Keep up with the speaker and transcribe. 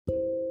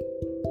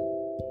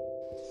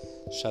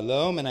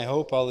Shalom, and I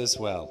hope all is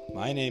well.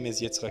 My name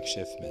is Yitzchak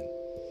Schiffman.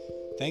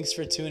 Thanks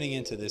for tuning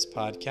into this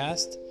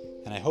podcast,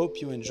 and I hope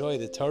you enjoy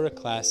the Torah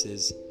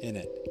classes in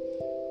it.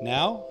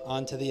 Now,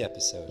 on to the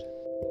episode.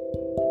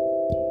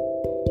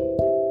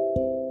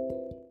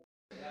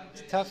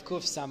 Tav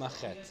Kuf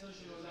Samachet.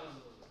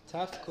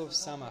 Tav Kuf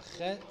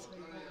Samachet,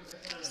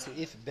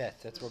 Seif Bet.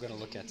 That's what we're going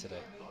to look at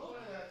today.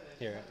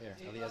 Here,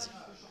 Eliezer.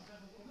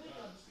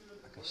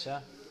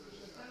 Bakasha.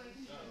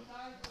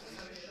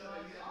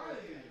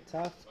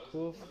 Tav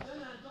Kuf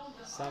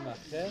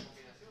Samachet,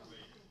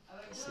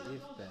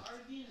 Seif Bet.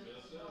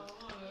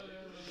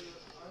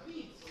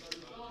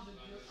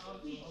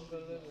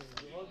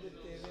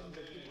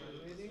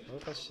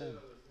 Baruch Hashem.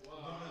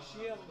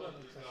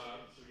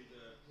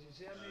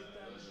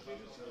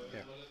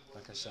 Here,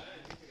 Bakasha.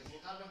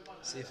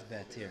 Seif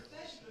Bet here.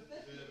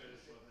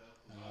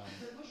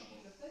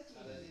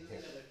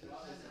 Here.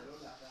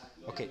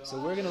 Okay, so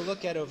we're going to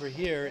look at over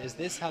here is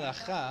this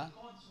halacha,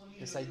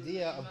 this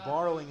idea of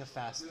borrowing a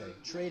fast day,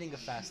 trading a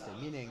fast day,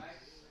 meaning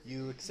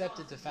you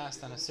accepted to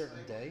fast on a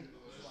certain day,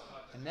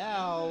 and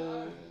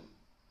now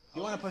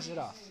you want to push it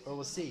off, or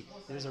we'll see,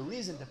 there's a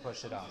reason to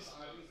push it off.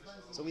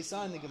 So we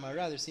saw in the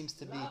Gemara, there seems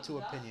to be two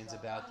opinions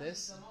about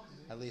this,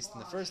 at least in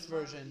the first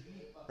version.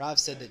 Rav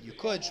said that you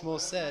could, Shmuel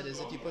said, is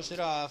if you push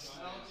it off,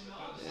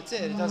 it's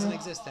it doesn't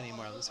exist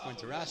anymore. Let's go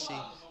into Rashi.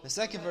 The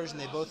second version,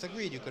 they both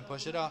agreed you could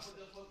push it off.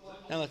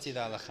 Now let's see the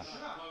halacha.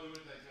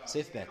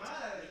 Seif Bet.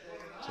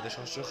 So the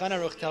Shulchan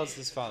Aruch tells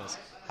as follows: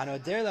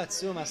 Hanoder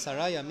latzum 10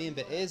 yamim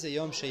be'eze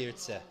yom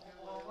sheyirtzeh.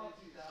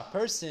 A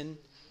person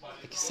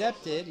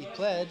accepted, he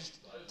pledged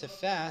to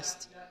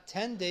fast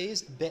 10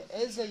 days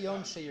be'eze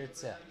yom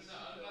sheyirtzeh.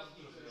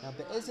 Now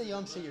be'eze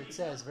yom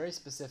sheyirtzeh is very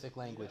specific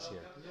language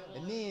here.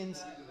 It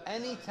means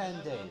any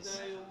 10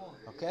 days.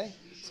 Okay?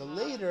 So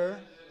later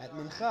at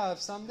Mincha,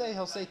 someday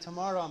he'll say,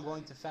 tomorrow I'm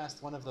going to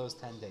fast one of those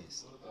 10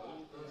 days.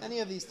 Any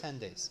of these 10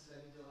 days.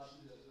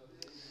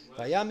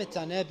 He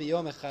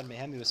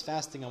was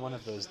fasting on one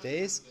of those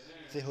days.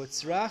 Okay,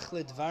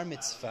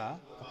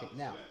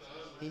 now,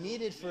 he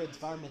needed for a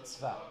dvar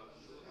mitzvah.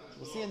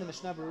 We'll see in the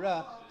Mishnah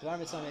Berurah, dvar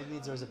mitzvah maybe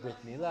means there was a brit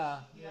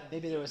milah,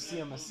 maybe there was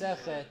siyum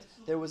masechet.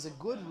 There was a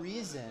good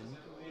reason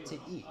to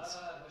eat.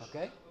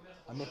 Okay?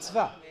 A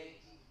mitzvah.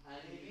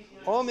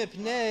 O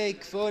mipnei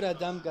kvod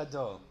adam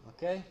gadol.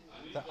 Okay?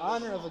 The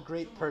honor of a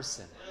great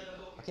person.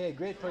 Okay, a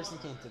great person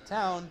came to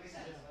town,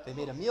 they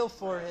made a meal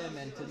for him,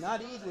 and to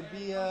not eat would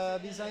be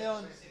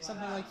bizayon,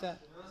 something like that.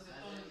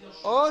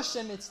 O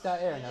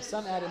shemitzta'er. Now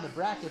some add in the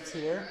brackets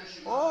here,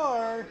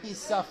 or he's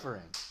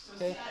suffering.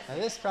 Okay, now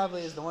this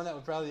probably is the one that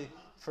would probably,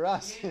 for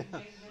us,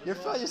 you're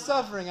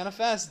suffering on a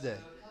fast day.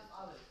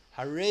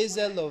 Hareze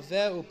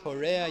loveh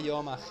uporea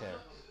yom acher.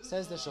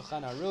 Says the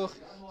Shulchan Aruch,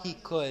 he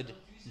could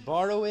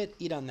borrow it,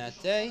 eat on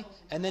that day,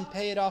 and then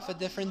pay it off a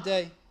different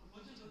day.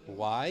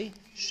 Why?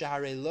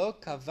 Shaharelo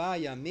kava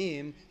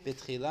yamim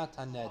b'tchilat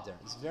haneder.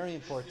 It's very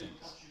important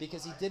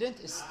because he didn't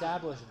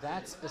establish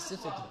that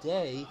specific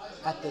day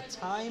at the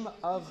time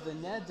of the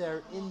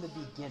neder in the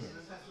beginning.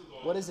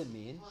 What does it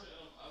mean?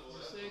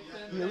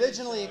 He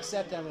originally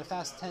accepted, I'm going to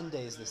fast 10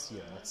 days this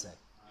year, let's say.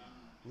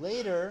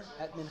 Later,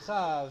 at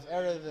Mincha,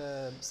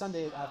 Erev,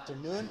 Sunday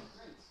afternoon,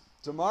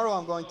 tomorrow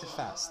I'm going to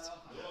fast.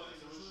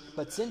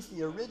 But since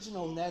the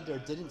original neder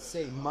didn't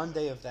say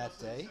Monday of that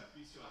day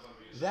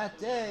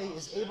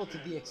is able to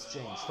be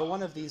exchanged for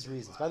one of these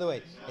reasons. By the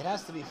way, it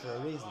has to be for a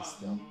reason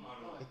still.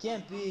 It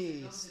can't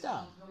be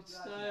stam.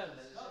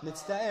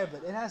 Mitzta'er,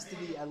 but it has to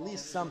be at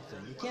least something.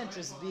 You can't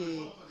just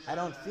be, I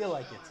don't feel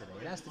like it today.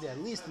 It has to be at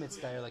least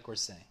mitzta'er, like we're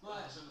saying.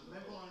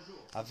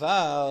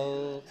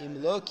 Aval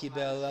im lo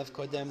kibel av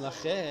kodem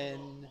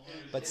lachen.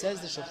 But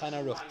says the Shulchan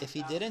Aruch, if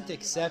he didn't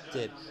accept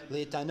it,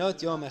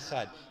 leitanot yom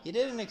echad, he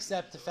didn't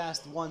accept to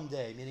fast one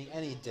day, meaning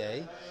any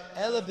day.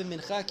 Ela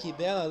b'mincha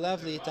kibel alav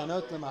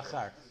leitanot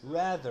lemachar.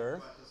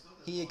 Rather,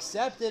 he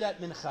accepted at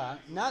mincha,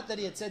 not that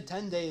he had said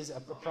 10 days a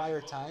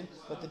prior time,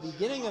 but the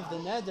beginning of the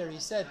neder, he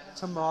said,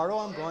 tomorrow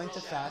I'm going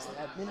to fast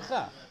at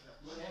mincha.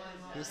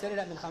 He said it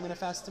at mincha, I'm going to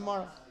fast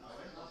tomorrow.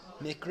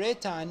 Mikre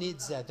Taanit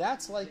zeh.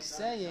 That's like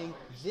saying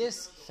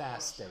this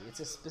fast day. It's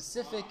a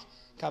specific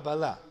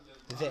Kabbalah.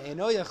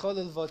 Ve'eno yachol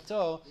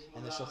ilvoto,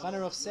 and the Shulchan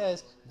Aruch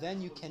says, then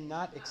you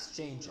cannot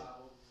exchange it.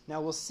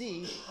 Now we'll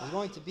see, there's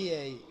going to be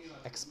an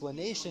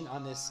explanation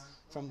on this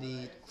from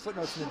the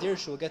footnotes in the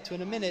Dirshu, we'll get to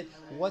in a minute,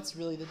 what's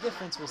really the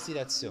difference, we'll see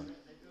that soon.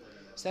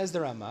 Says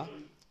the Rama,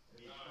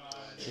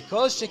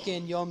 Because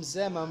shekin yom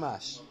zeh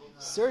mamash.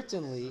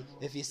 Certainly,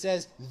 if he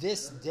says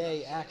this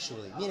day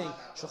actually, meaning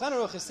Shulchan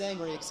Aruch is saying,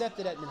 or he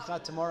accepted at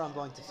Mincha, tomorrow I'm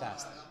going to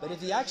fast. But if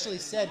he actually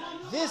said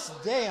this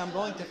day I'm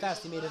going to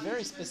fast, he made a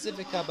very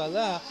specific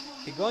Kabbalah.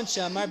 Kigon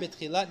she'amar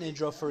b'tchilat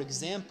nidro, for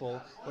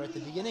example, where at the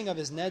beginning of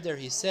his neder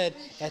he said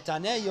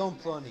etaneh yom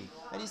ploni,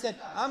 and he said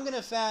I'm going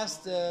to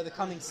fast the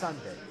coming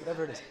Sunday,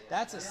 whatever it is.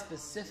 That's a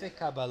specific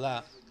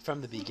Kabbalah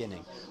from the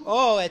beginning.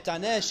 Oh,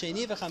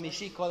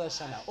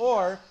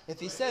 or if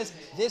he says,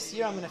 this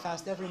year I'm going to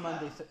fast every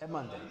Monday,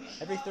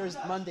 every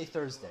Monday,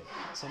 Thursday.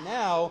 So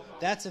now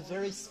that's a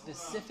very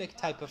specific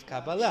type of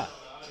Kabbalah,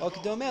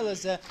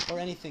 or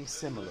anything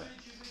similar.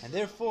 And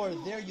therefore,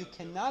 there you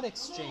cannot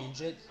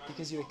exchange it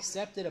because you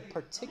accepted a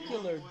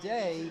particular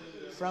day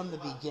from the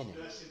beginning.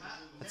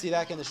 Let's see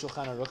back in the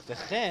Shulchan Aruch.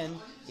 V'chen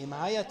im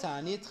haya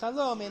ta'anit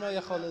chalom eno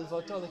yachol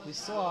lilvoto, like we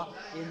saw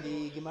in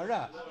the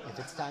Gemara. If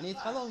it's ta'anit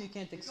chalom, you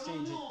can't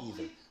exchange it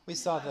either. We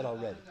saw that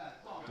already.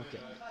 Okay.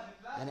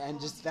 And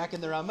just back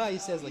in the Ramah, he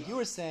says, like you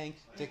were saying,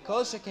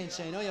 v'kol sheken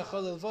she'eno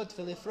yachol lilvot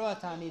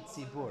v'lifroa ta'anit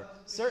tzibur.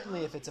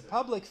 Certainly, if it's a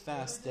public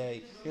fast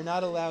day, you're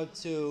not allowed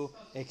to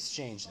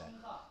exchange that.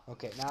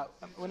 Okay, now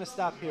I'm going to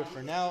stop here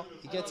for now.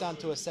 He gets on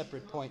to a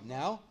separate point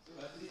now.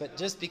 But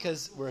just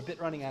because we're a bit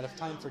running out of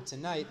time for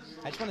tonight,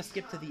 I just want to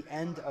skip to the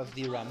end of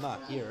the Ramah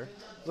here.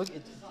 Look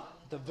at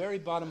the very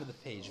bottom of the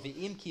page.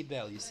 Ve'im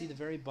kibel. You see the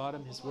very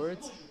bottom, his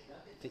words?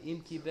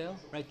 Ve'im kibel.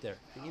 Right there.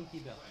 Ve'im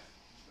kibel.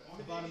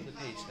 The bottom of the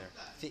page there.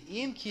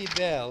 Ve'im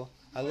kibel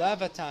alav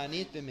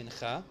ta'anit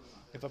b'mincha.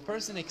 If a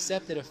person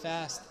accepted a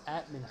fast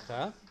at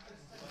mincha,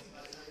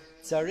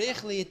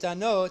 tzarich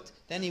li'tanot,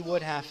 then he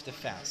would have to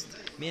fast.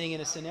 Meaning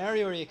in a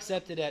scenario where he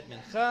accepted at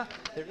mincha,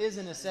 there is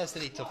a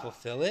necessity to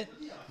fulfill it.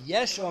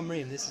 Yesh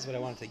omrim, this is what I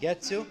wanted to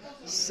get to.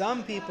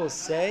 Some people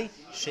say,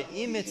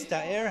 she'im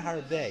itzta'er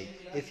harbe,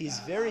 if he's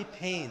very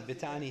pained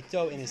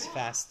b'ta'anito in his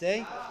fast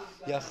day,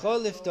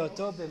 yachol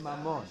liftoto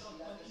b'mamon,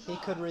 he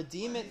could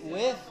redeem it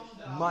with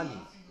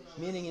money.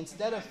 Meaning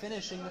instead of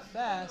finishing the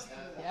fast,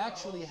 he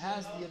actually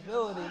has the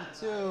ability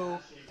to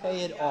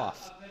pay it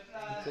off.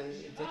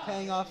 It's like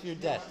paying off your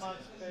debt.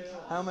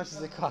 How much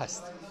does it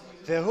cost?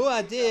 Vehu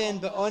adin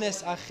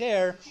be'ones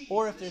acher,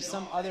 or if there's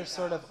some other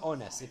sort of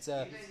ones. It's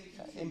a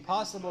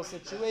impossible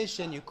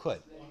situation, you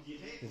could.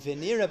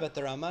 Venira, but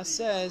the Rama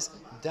says,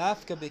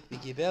 dafka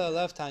b'gibel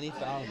alav ta'anit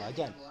ba'alma.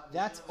 Again,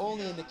 that's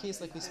only in the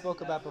case like we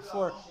spoke about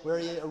before, where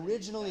he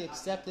originally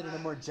accepted in a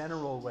more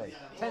general way.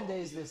 10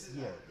 days this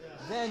year.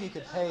 Then you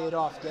could pay it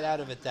off, get out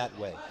of it that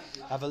way.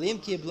 Avalim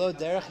kiblo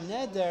derech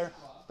neder,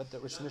 but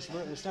which the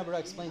Mishnah Berurah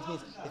explains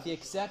means if he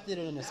accepted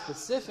it in a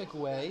specific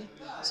way,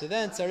 so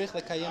then tzarich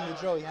lekayem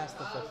nidro, he has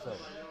to fulfill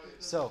it.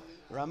 So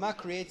Rama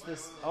creates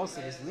this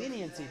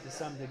leniency to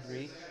some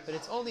degree, but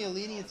it's only a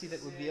leniency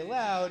that would be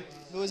allowed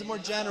if it was more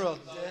general,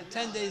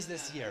 10 days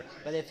this year.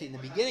 But if in the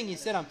beginning he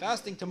said, I'm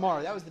fasting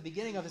tomorrow, that was the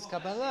beginning of his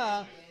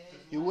Kabbalah,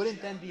 you wouldn't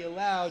then be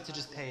allowed to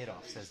just pay it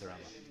off, says the Rama.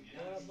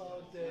 What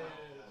about the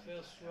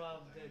first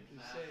round that you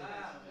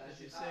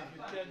say if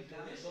you can't do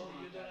it,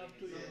 you don't have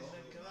to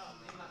make a round?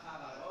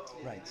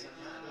 Right.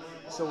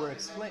 So we're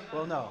explaining,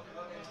 well no,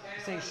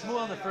 we're saying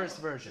Shmuel the first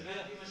version.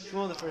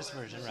 Shmuel the first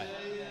version, right.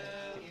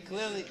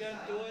 Clearly, you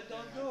can't do it,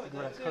 don't do it.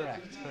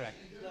 Correct. Like,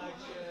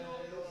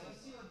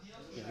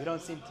 yeah, we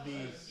don't seem to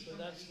be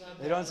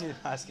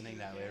asking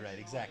that way, right?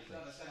 Exactly.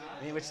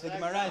 I mean, which the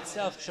Gemara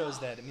itself shows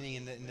that.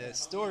 Meaning, in the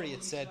story,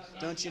 it said,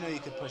 "Don't you know you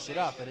could push it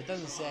up?" But it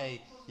doesn't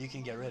say you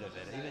can get rid of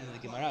it. Even the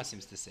Gemara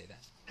seems to say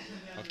that.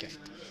 Okay.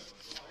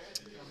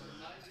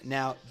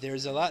 Now,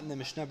 there's a lot in the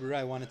Mishnah Berurah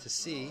I wanted to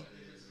see.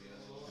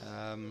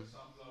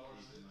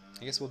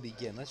 I guess we'll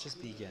begin. Let's just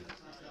begin.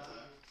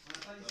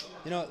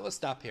 You know what, we'll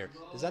stop here.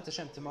 Bezat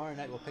Hashem, tomorrow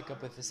night we'll pick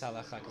up with this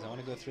halacha because I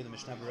want to go through the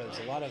Mishnah Berurah. There's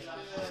a lot of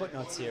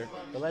footnotes here,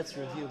 but let's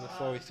review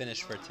before we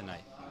finish for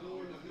tonight.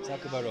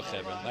 Zaku Baruch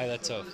Hebron. Laila Tov.